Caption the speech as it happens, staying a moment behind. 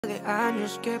De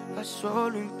años que pasó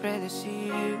lo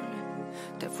impredecible.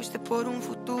 Te fuiste por un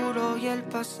futuro y el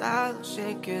pasado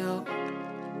se quedó.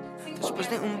 Después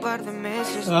de un par de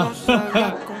meses no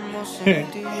sabía cómo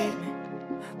sentirme.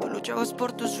 Tú luchabas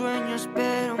por tus sueños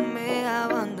pero me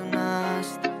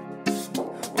abandonaste.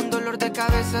 Un dolor de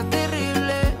cabeza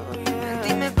terrible. En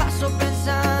ti me paso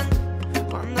pensando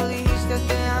cuando dijiste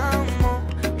te amo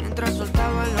mientras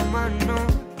soltaba la mano.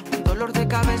 Un dolor de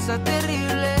cabeza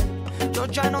terrible. Yo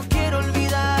ya no quiero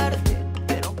olvidarte,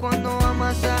 pero cuando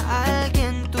amas a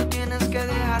alguien tú tienes que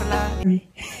dejarla.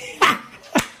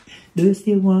 Do you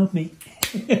still want me?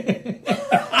 Do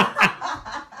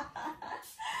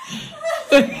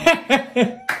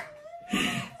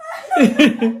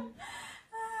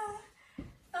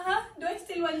I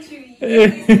still want you?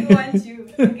 Yes, I still want you.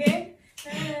 Okay?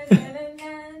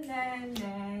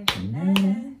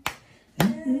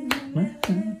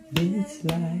 It's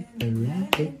like a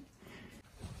rabbit.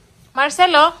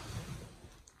 Marcelo?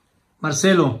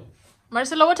 Marcelo,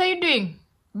 Marcelo, what are you doing?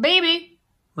 Baby?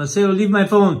 Marcelo, leave my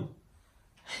phone.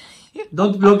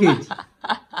 Don't block it.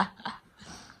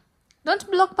 Don't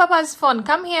block Papa's phone.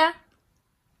 Come here.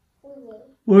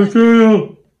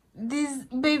 Marcelo. This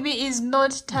baby is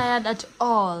not tired at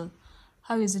all.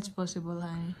 How is it possible,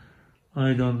 honey?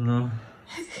 I don't know.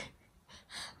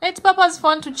 Let Papa's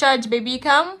phone to charge, baby.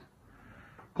 Come.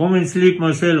 Come and sleep,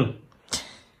 Marcelo.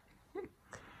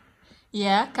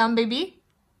 Yeah, come, baby.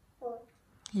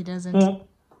 He doesn't. Oh.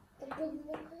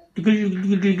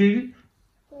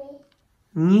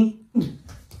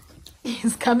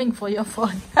 He's coming for your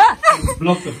phone.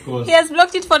 Blocked, of course. He has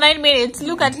blocked it for 9 minutes.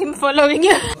 Look at him following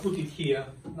you. Put it here.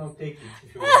 Now take it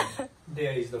if you want.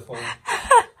 There is the phone.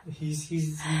 He's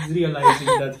realizing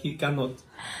that he cannot.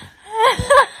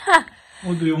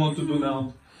 What do you want to do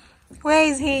now? Where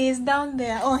is he? He's down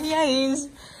there. Oh, here he is.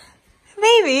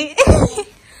 Baby.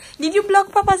 Did you block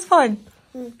Papa's phone?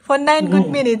 For 9 good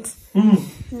minutes. Then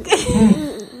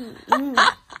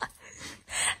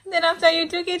after you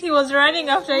took it, he was running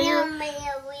after you.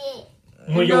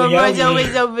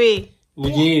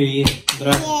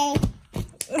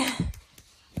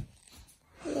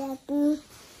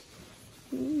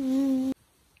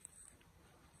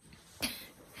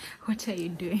 What are you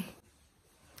doing?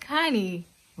 Honey.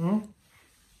 Oh.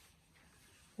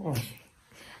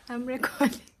 I'm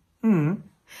recording.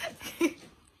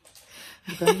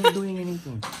 But I'm not doing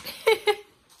anything.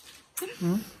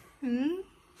 I'm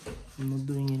not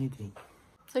doing anything.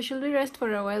 So should we rest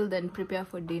for a while then prepare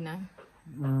for dinner?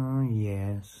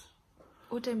 Yes.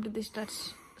 What time do they start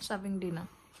serving dinner?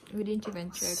 We didn't even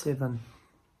check. 7.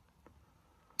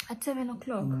 At 7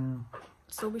 o'clock.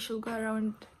 So we should go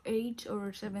around 8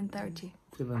 or 7:30.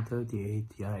 7:30, 8.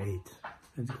 Yeah, 8.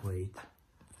 Let's go 8.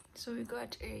 So we go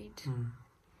at 8.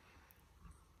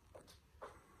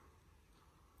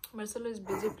 Marcelo is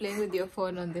busy playing with your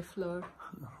phone on the floor.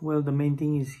 Well, the main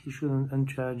thing is he shouldn't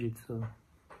uncharge it, so.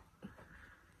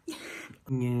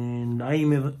 And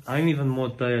I'm even more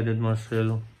tired than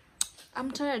Marcelo.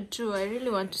 I'm tired too. I really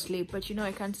want to sleep, but you know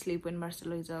I can't sleep when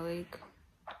Marcelo is awake.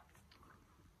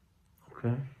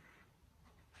 Okay.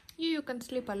 You can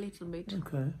sleep a little bit.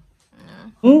 Okay.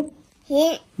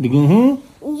 Yeah. Do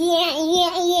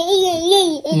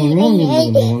you want to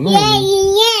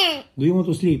sleep? Do you want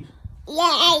to sleep?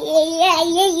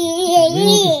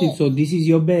 So this is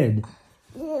your bed.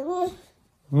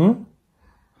 Huh?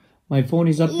 My phone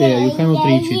is up there. You cannot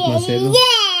reach it, Marcelo.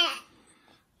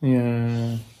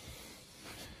 Yeah.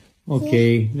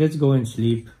 Okay, let's go and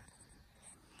sleep.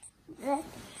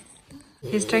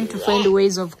 He's trying to find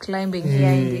ways of climbing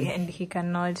here and he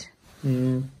cannot.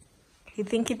 He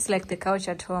thinks it's like the couch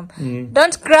at home.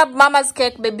 Don't grab Mama's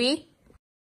cake, baby.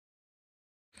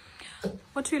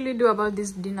 What will you do about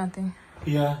this dinner thing?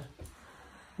 Yeah.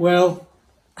 Well,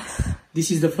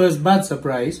 this is the first bad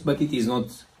surprise, but it is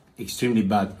not extremely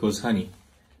bad because, honey,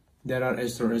 there are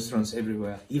restaurants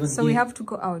everywhere. Even so we have to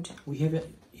go out. We have,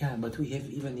 yeah, but we have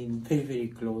even in very, very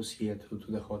close here to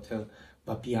the hotel,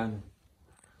 Papiano.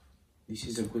 This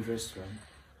is a good restaurant.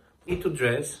 Need to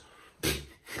dress.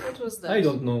 What was that? I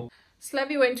don't know.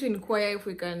 Slavy went to inquire if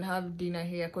we can have dinner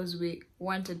here because we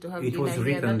wanted to have dinner here. It was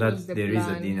written that there is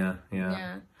a dinner,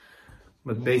 yeah.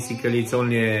 But basically it's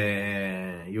only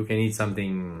you can eat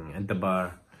something at the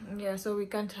bar. Yeah, so we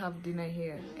can't have dinner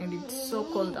here. And it's so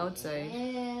cold outside.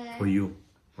 For you,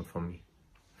 not for me.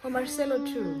 For Marcelo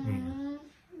too.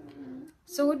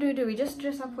 So what do? We just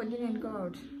dress up for dinner and go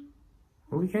out?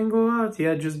 We can go out,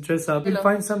 yeah, just dress up. We'll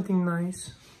find something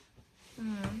nice.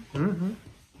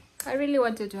 I really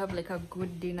wanted to have like a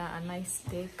good dinner, a nice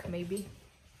steak maybe.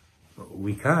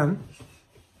 We can.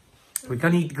 We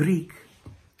can eat Greek.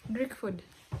 Greek food?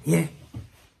 Yeah.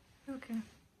 Okay.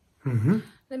 Mm-hmm.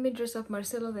 Let me dress up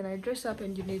Marcelo, then I dress up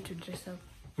and you need to dress up.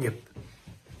 Yep.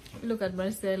 Look at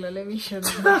Marcelo. Let me show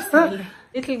you Marcelo.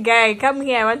 Little guy, come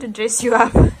here. I want to dress you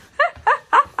up.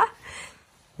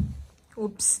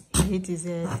 Oops. He hit his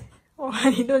head. Oh,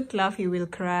 honey, don't laugh. He will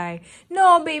cry.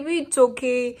 No, baby, it's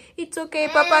okay. It's okay.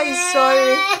 Papa is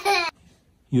sorry.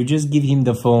 You just give him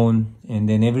the phone and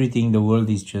then everything in the world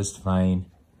is just fine.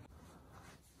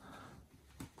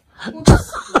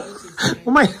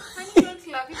 Oh my.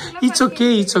 It's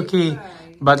okay, it's okay.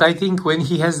 But I think when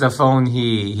he has the phone,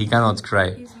 he cannot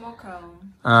cry. He's more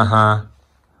calm. Uh-huh.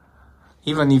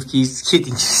 Even if he's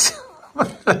hitting himself.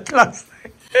 Like last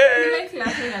time. He likes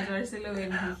laughing at Marcelo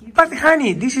when he hits. But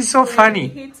honey, this is so funny.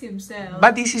 He hits himself.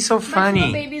 But this is so But funny. you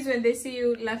know, babies, when they see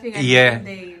you laughing at Yeah. them,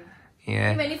 they...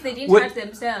 Yeah. Even if they didn't hurt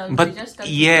themselves, but they just start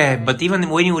to yeah, cry. but even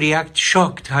when you react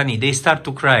shocked, honey, they start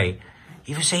to cry.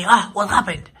 If you say, what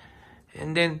happened?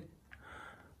 And then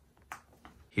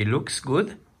he looks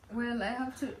good. Well, I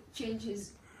have to change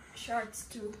his shorts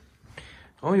too.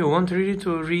 Oh, you want really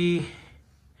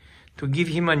to give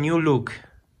him a new look?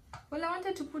 Well, I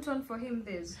wanted to put on for him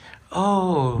this.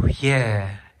 Oh,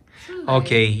 yeah. Should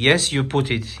Okay, yes, you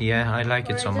put it. Yeah, I like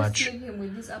or it so I much. just leave him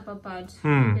with this upper part.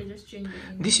 Hmm. Okay, just change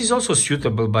it. This is also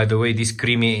suitable, by the way, this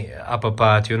creamy upper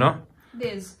part, you know?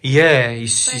 This. Yeah,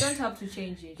 So I don't have to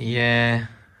change it. yeah.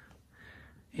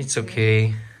 It's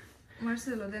okay.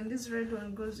 Marcelo, then this red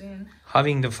one goes in.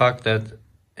 Having the fact that,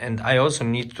 and I also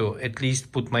need to at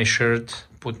least put my shirt,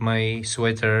 put my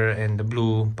sweater and the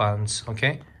blue pants,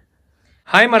 okay?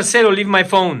 Hi Marcelo, leave my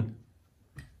phone.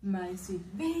 My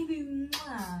sweet baby.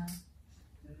 Mwah.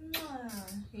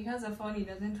 Mwah. He has a phone, he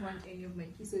doesn't want any of my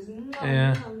kisses. Mwah,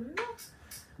 Yeah. mwah, mwah.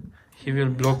 He will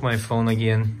block my phone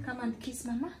again. Come and kiss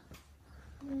mama.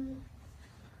 Mwah.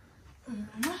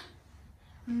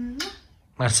 Mwah.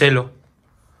 Marcelo,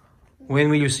 when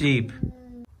will you sleep?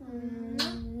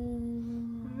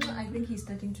 I think he's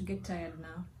starting to get tired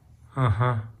now.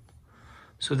 Uh-huh.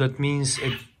 So that means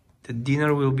the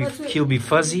dinner will be, he'll be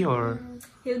fuzzy or?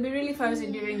 He'll be really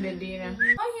fuzzy during the dinner.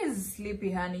 Oh, he's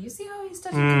sleepy, honey. You see how he's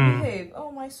starting to behave?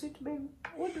 Oh, my sweet baby.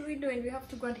 What do we do? And we have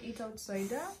to go and eat outside,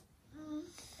 huh?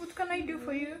 What can I do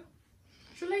for you?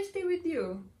 Should I stay with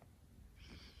you?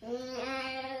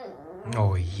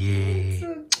 Oh, yeah. It's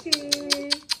okay.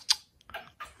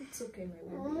 It's okay, my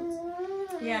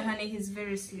baby. Yeah, honey, he's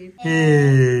very sleepy.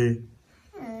 Hey.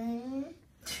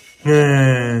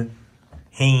 Hey.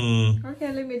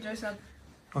 Okay, let me dress up.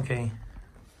 Okay.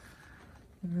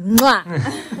 Mwah!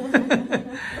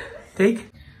 Take.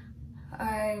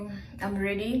 I'm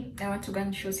ready. I want to go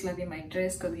and show Slavi my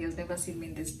dress because he has never seen me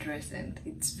in this dress and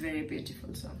it's very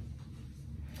beautiful. So,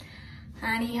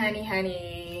 honey, honey,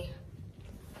 honey.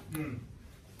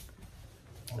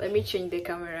 Let me change the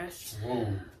camera. Whoa.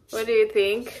 What do you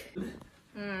think?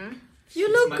 You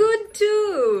look good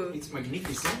too. It's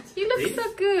magnificent. You look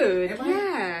so good.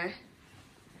 Yeah.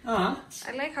 Uh-huh.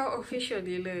 I like how official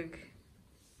you look.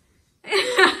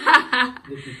 Let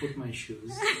me put my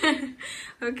shoes.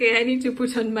 Okay, I need to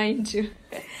put on mine too.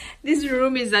 This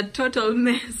room is a total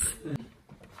mess.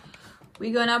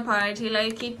 We're gonna party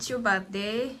like it's your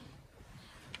birthday.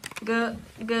 Go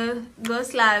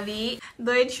Slavi.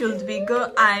 Though it should be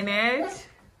go Annette.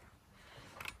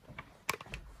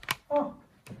 Oh,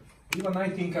 even I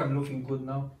think I'm looking good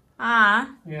now.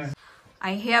 Yeah.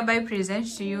 I hereby present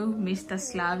to you Mr.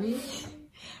 Slavi,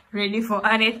 ready for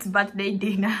Annette's birthday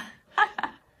dinner.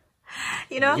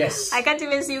 You know, yes. I can't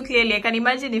even see you clearly. I can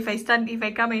imagine if I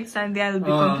come and stand there, I'll be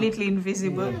completely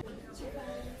invisible. Yeah.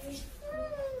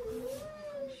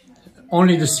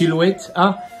 Only the silhouette.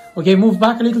 Okay, move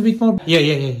back a little bit more.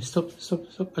 Yeah. Stop.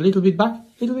 A little bit back. A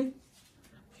little bit.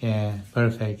 Yeah,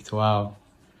 perfect. Wow.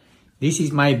 This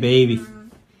is my baby.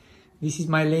 This is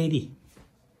my lady.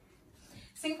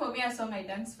 Sing for me a song, I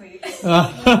dance for you.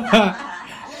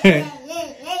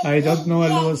 I don't know a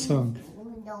love song.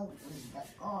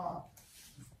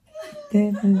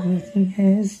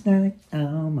 Has like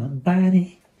on my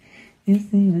body. You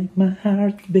think like my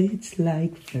heart beats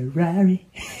like Ferrari.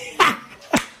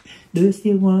 Do you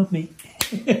still want me?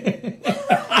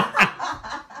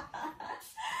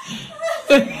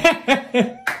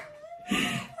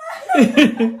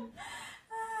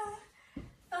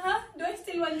 Do I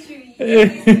still want you?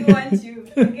 Yes, I still want you.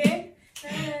 Okay?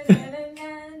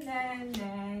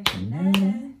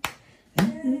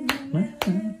 My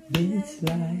heart beats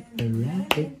like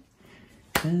Ferrari.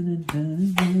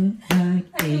 Like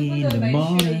in the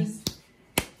morning.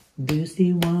 Do you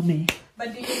still want me?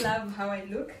 But do you love how I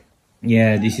look?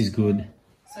 Yeah, this is good.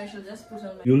 So I should just put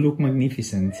on my... You look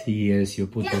magnificent. Yes, you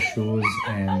put the shoes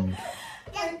and...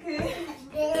 Okay.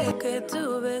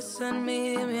 confíes en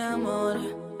mí, mi amor.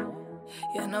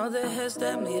 Ya no dejes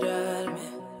de mirarme,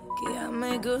 que ya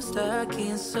me gusta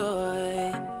quién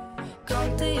soy.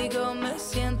 Contigo me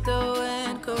siento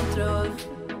en control.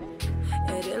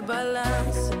 Eres el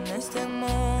balance en este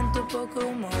mundo, poco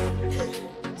humor.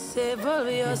 Se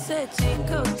volvió ese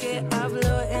chico que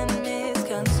habló en mis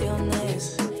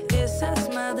canciones.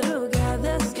 Esas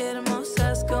madrugadas y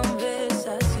hermosas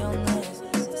conversaciones.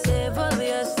 Se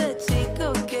volvió ese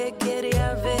chico que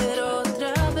quería ver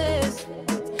otra vez.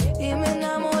 Y me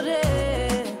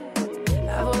enamoré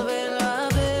a volverlo a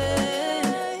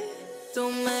ver.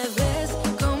 Tú me ves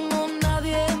como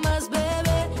nadie más,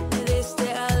 bebé. Me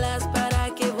diste alas para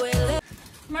que vuele.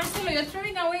 Marcelo, you're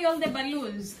throwing away all the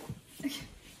balloons.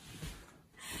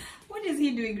 What is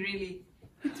he doing really?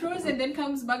 He throws and then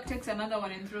comes back, takes another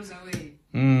one and throws away.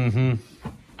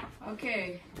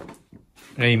 Okay.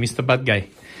 Hey, Mr. Bad Guy.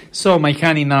 So my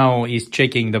honey now is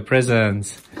checking the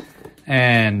presents,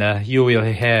 and you will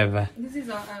have This is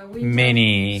a winter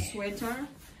many sweater.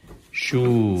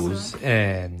 shoes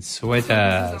and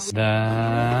sweaters.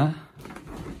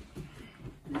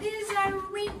 These are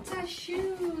winter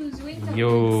shoes. Winter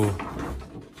Yo.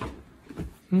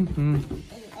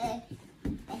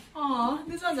 Oh,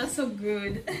 these ones are so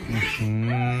good.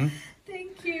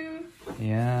 Thank you.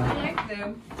 Yeah. I like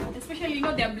them. Especially, you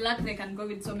know, they're black. They can go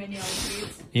with so many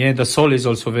outfits. Yeah, the sole is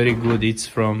also very good. It's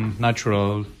from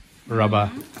natural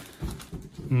rubber.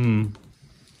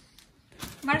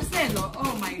 Marcelo,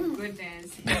 oh my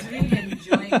goodness. He's really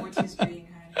enjoying what he's doing.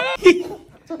 He's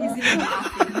even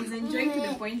laughing. He's enjoying to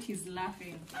the point he's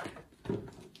laughing.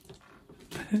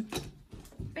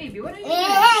 Baby, what are you doing?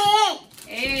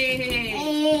 Hey.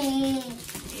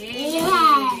 Hey.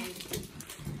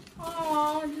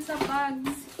 Oh, these are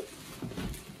bags.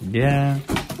 Yeah.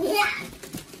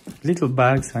 Little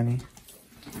bags, honey.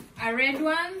 A red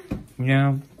one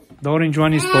Yeah. The orange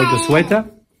one is for the sweater.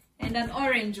 and an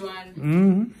orange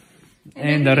one.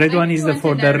 And the red one is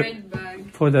for the red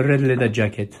bag. red leather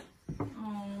jacket.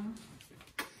 Oh,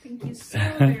 thank you so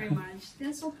very much.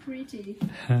 They're so pretty.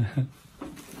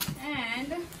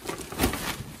 And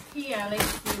here, let's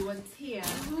see what's here.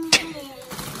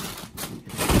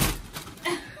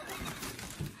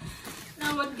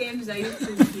 Now, what games are you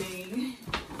two playing?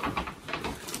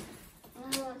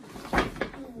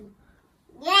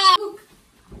 Look,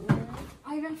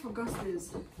 I even forgot this.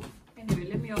 Anyway,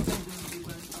 let me open this big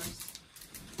one first.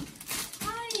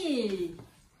 Hi!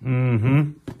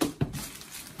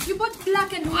 You bought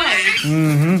black and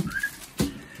white.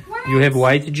 What? You have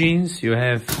white jeans. You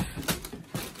have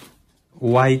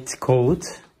white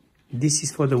coat. This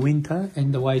is for the winter,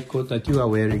 and the white coat that you are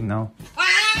wearing now.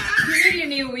 You really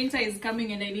knew winter is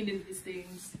coming and I needed these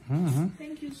things.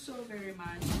 Thank you so very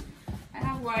much. I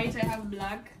have white, I have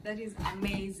black. That is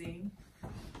amazing.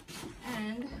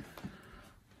 And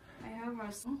I have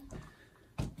also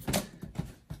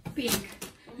pink.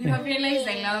 You have realized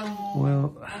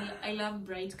I love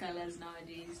bright colors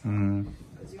nowadays.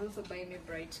 Because you also buy me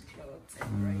bright clothes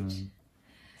and bright.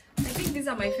 I think these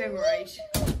are my favorite.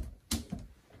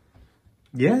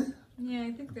 Yeah? Yeah,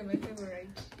 I think they're my favorite.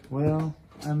 Well,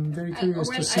 I'm very curious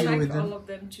to see I you with like all them. of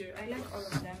them too. I like all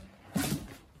of them.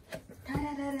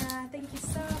 Ta-da-da-da. Thank you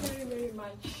so very, very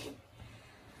much.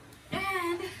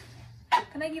 And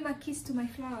can I give a kiss to my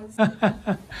flowers?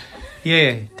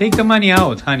 Yeah, take the money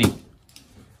out, honey.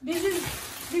 This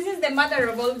is the mother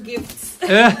of all gifts.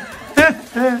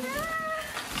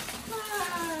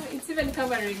 It's even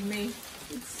covering me.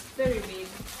 It's very big.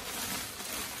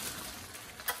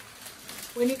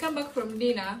 When you come back from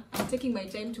dinner, I'm taking my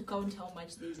time to count how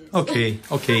much this is. Okay,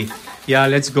 okay. Yeah,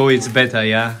 let's go. It's better,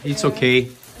 yeah. It's okay.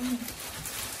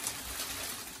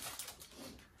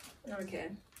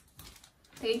 Okay.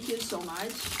 Thank you so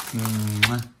much.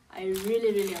 I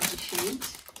really, really appreciate.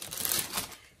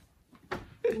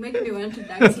 You make me want to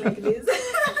dance like this.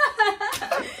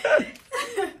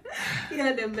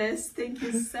 You're the best. Thank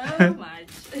you so much.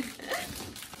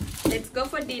 Let's go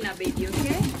for dinner, baby,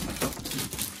 okay?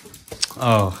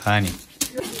 Oh, honey.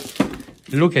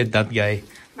 Look at that guy.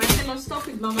 Marcelo, stop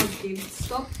with Mama's gifts.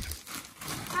 Stop.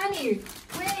 Honey,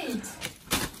 wait.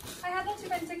 I haven't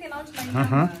even taken out my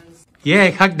numbers. Yeah, I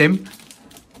hacked them.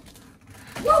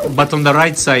 But on the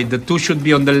right side, the 2 should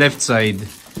be on the left side.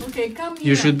 Okay, come here.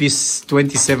 You should be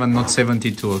 27, not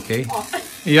 72, okay? Oh.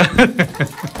 Yeah.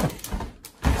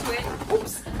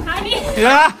 Oops, honey.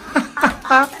 Yeah.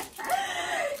 Oh,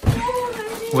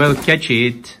 honey. Well, catch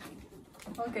it.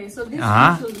 Okay, so this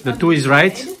The 2 is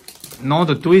right? No,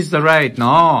 the 2 is the right.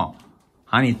 No.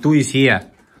 Honey, 2 is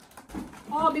here.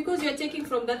 Oh, because you're taking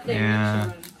from that direction.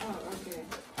 Yeah. Oh, okay.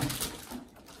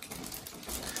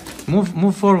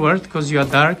 Move forward because you are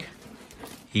dark.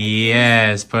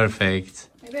 Yes, perfect.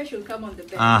 Maybe I should come on the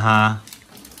bed.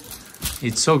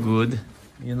 It's so good.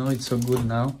 You know, it's so good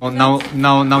now. Oh,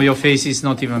 now your face is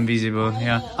not even visible.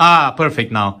 Yeah.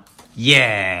 Perfect now.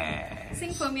 Yeah.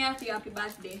 Sing for me happy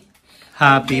birthday.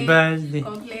 Happy birthday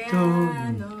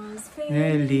Cumpleaños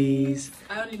feliz.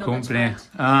 I only know Cumple.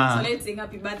 So let's sing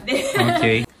happy birthday.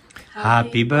 Okay.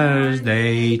 Happy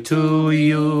birthday to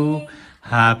you.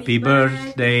 Happy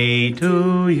birthday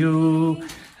to you.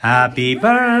 Happy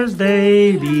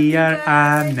birthday, dear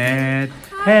Annette.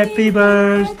 Happy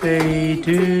birthday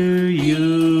to you.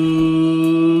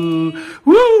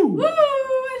 Woo! Woo!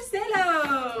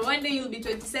 Marcelo! One day you'll be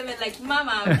 27 like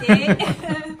Mama, okay?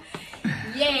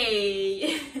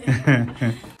 Yay!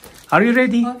 Are you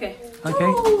ready? Okay. Okay.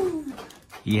 Woo!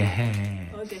 Yeah.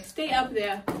 Okay, stay up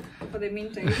there for the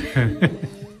meantime.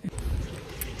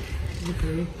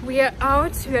 We are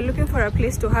out. We are looking for a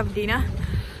place to have dinner,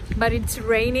 but it's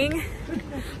raining.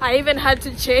 I even had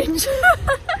to change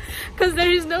because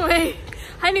there is no way.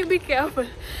 Honey, be careful.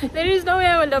 There is no way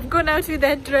I would have gone out with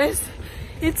that dress.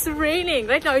 It's raining.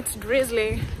 Right now it's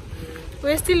drizzling.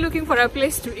 We're still looking for a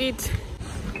place to eat.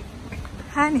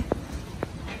 Honey,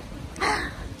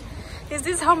 is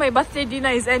this how my birthday dinner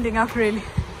is ending up really?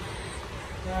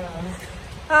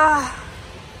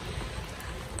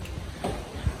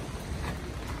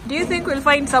 Do you think we'll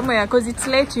find somewhere? Because it's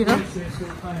late, you know?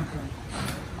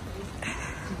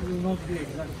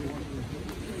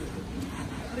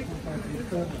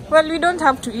 Well, we don't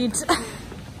have to eat.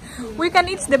 We can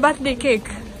eat the birthday cake.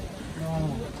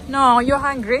 No, you're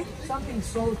hungry? Something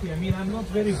salty. I mean, I'm not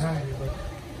very hungry, but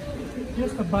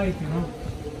just a bite, you know.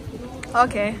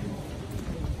 Okay.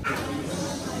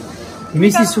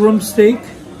 Mrs. Room steak.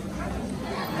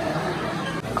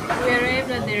 We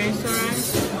arrived at the restaurant.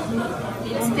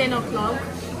 It's 10 o'clock.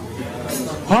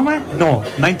 How much? No,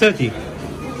 9:30.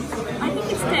 I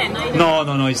think it's 10. No,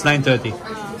 it's 9:30.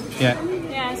 Yeah.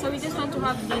 Yeah, so we just want to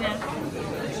have dinner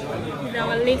with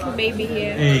our little baby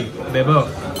here. Hey, Bebo.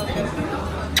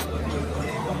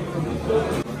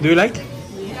 Do you like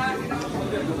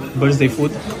birthday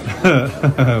food?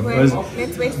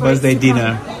 Let's wait for Birthday it to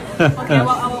dinner. come. Okay,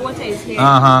 our water is here.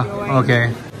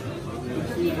 Okay.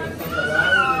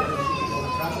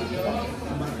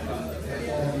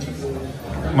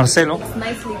 Marcelo. It's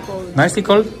nicely cold. Nicely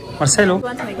called? Marcelo? You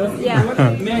want like this? Yeah.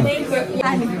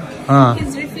 Thank you.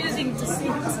 He's refusing to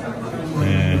sit.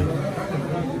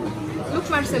 Look,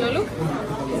 Marcelo, look.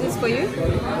 Is this for you?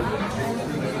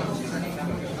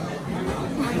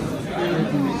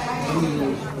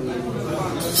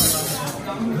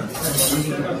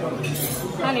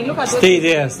 Honey, look at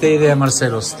Stay there,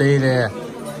 Marcelo. Stay there.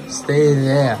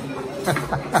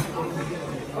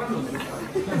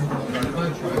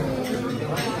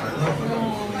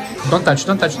 Don't touch.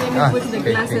 Let me put the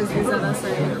glasses this other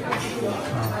side.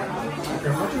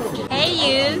 Hey,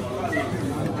 you.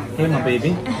 Hey, my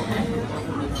baby.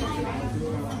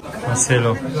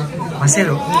 Marcelo.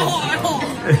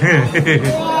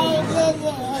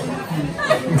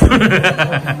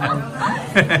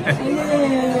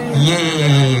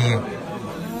 Yeah.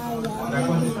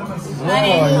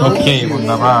 Okay,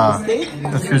 wunderbar.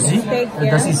 Für Sie.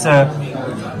 Das ist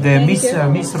der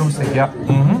Miss Rumsteak, ja.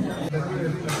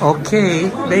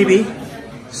 Okay, baby.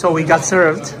 So we got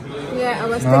served. Yeah,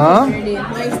 our steak is ready.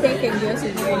 My steak and yours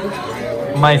is ready.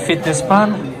 My fitness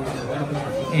pan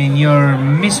and your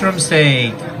Miss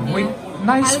Rumsteak with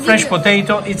nice fresh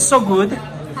potato. It's so good.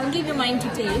 I'll give you mine to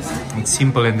taste. It's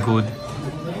simple and good.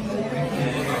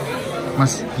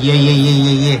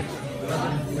 Yeah.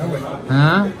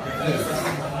 Huh?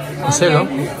 Marcelo?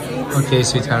 Okay,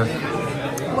 sweetheart.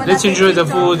 Let's enjoy the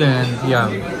food and yeah.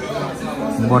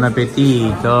 Buon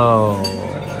appetito.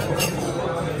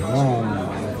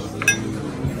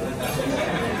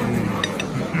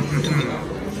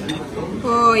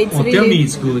 Oh, it's really... Tell me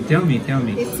it's good. Tell me.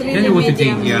 It's really Tell me what you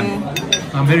think. Yeah.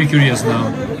 I'm very curious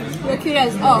now. You're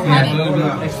curious. Oh, honey.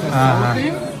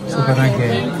 Super, thank you.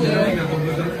 Thank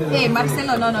you. Hey,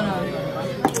 Marcelo, no.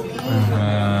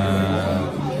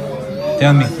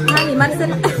 Tell me. Honey,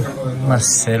 Marcelo.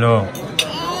 Marcelo.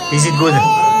 Is it good?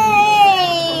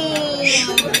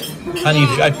 Honey,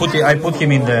 I put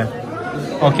him in there.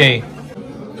 Okay.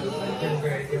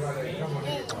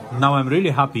 Now I'm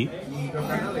really happy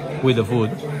with the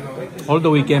food.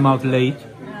 Although we came out late,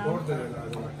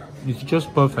 it's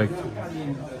just perfect.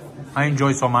 I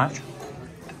enjoy so much.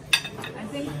 I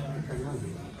think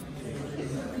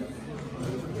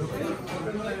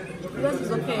yours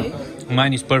is okay.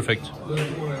 Mine is perfect.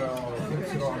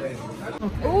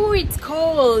 Oh, it's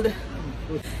cold.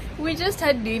 We just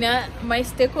had dinner. My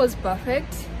steak was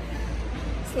perfect.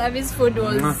 Slavi's food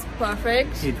was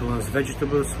perfect. It was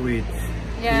vegetables with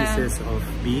Yeah. pieces of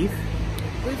beef.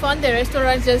 We found the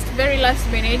restaurant just very last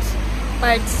minute,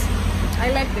 but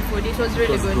I liked the food. It was really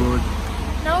It was good. good.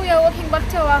 Now we are walking back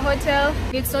to our hotel.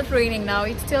 It's not raining now.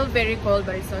 It's still very cold,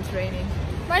 but it's not raining.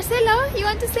 Marcelo, you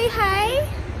want to say hi?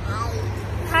 Hi.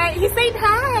 Hi. He said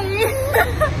hi.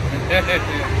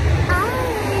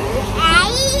 Hi.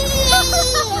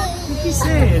 He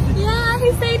said. Yeah,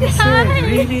 he said He hi. said,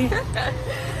 really?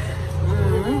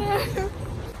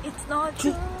 It's not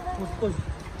true.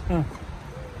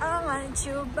 I want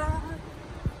you back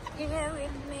here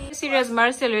with me. Serious,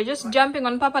 Marcelo, you're just jumping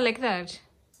on Papa like that.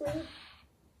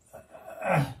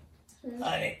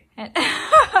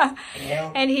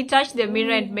 And he touched the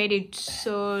mirror and made it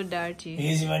so dirty.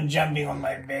 He's even jumping on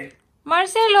my bed.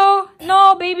 Marcelo,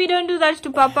 no, baby, don't do that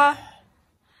to Papa.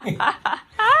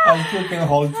 I still can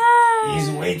hold his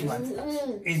weight, but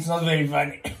it's not very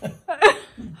funny.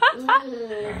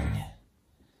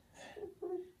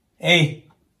 Hey.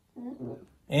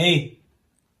 Hey.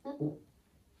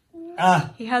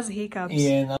 Ah. He has hiccups.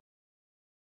 Yeah. No.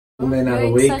 Two men are You're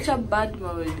in awake. such a bad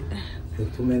mood. The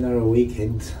two men are awake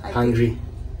and hungry.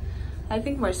 I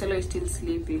think Marcelo is still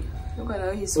sleepy. Look at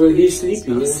how he's Well, he's squeezing his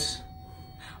sleepy, nose. yes.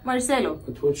 Marcelo.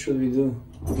 But what should we do?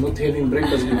 Not having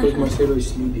breakfast because Marcelo is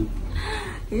sleepy.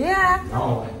 Yeah.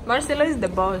 No. Marcelo is the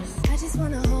boss. I just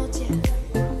wanna hold you.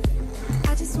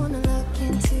 I just wanna look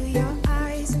into your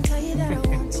eyes and tell you that I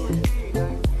want you.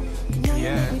 You know you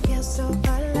make me feel so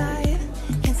alive.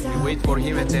 Can't stop. Wait for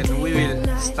him and then we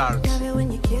will start. Love it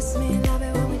when you kiss me, love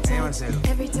it when we touch. Marcelo.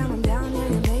 Every time I'm down here,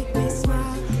 you make me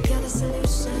smile. You're the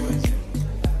solution.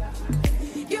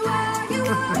 You are, you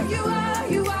are, you are,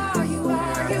 you are, you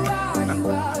are, you are, you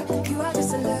are. You are the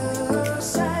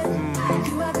solution.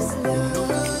 You are the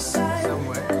solution.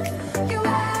 Somewhere. You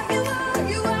are, you are,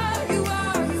 you are, you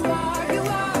are, you are, you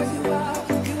are, you are.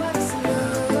 You are the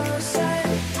solution.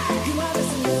 You are the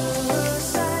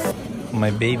solution.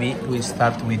 My baby will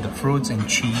start with the fruits and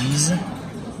cheese.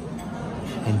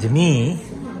 And me,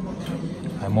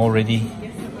 I'm already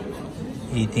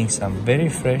eating some very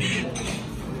fresh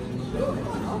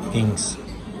things.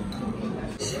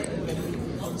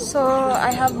 So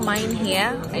I have mine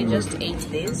here. I just ate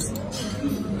this.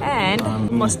 And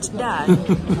almost done.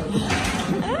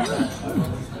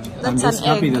 I'm That's just an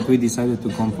happy egg. that we decided to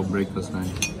come for breakfast, man.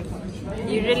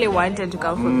 You really wanted to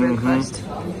come for breakfast.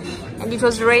 And it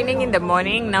was raining in the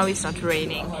morning. Now it's not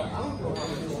raining.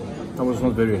 I was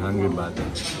not very hungry, but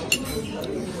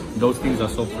those things are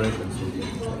so fresh and so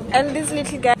good. And this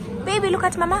little guy. Baby, look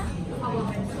at Mama.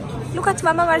 Look at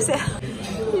Mama, Marcel.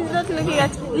 He's not looking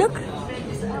at. Look.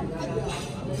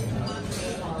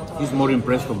 He's more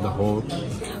impressed of the whole.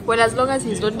 Well, as long as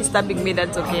he's not disturbing me,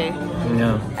 that's okay.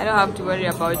 Yeah. I don't have to worry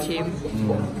about him.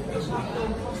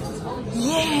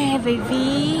 Yeah,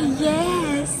 baby.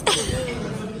 Yes.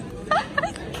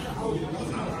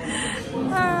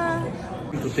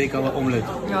 To take our omelette,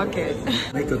 Okay.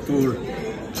 make a tour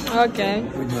Okay.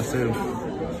 with myself.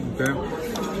 Okay?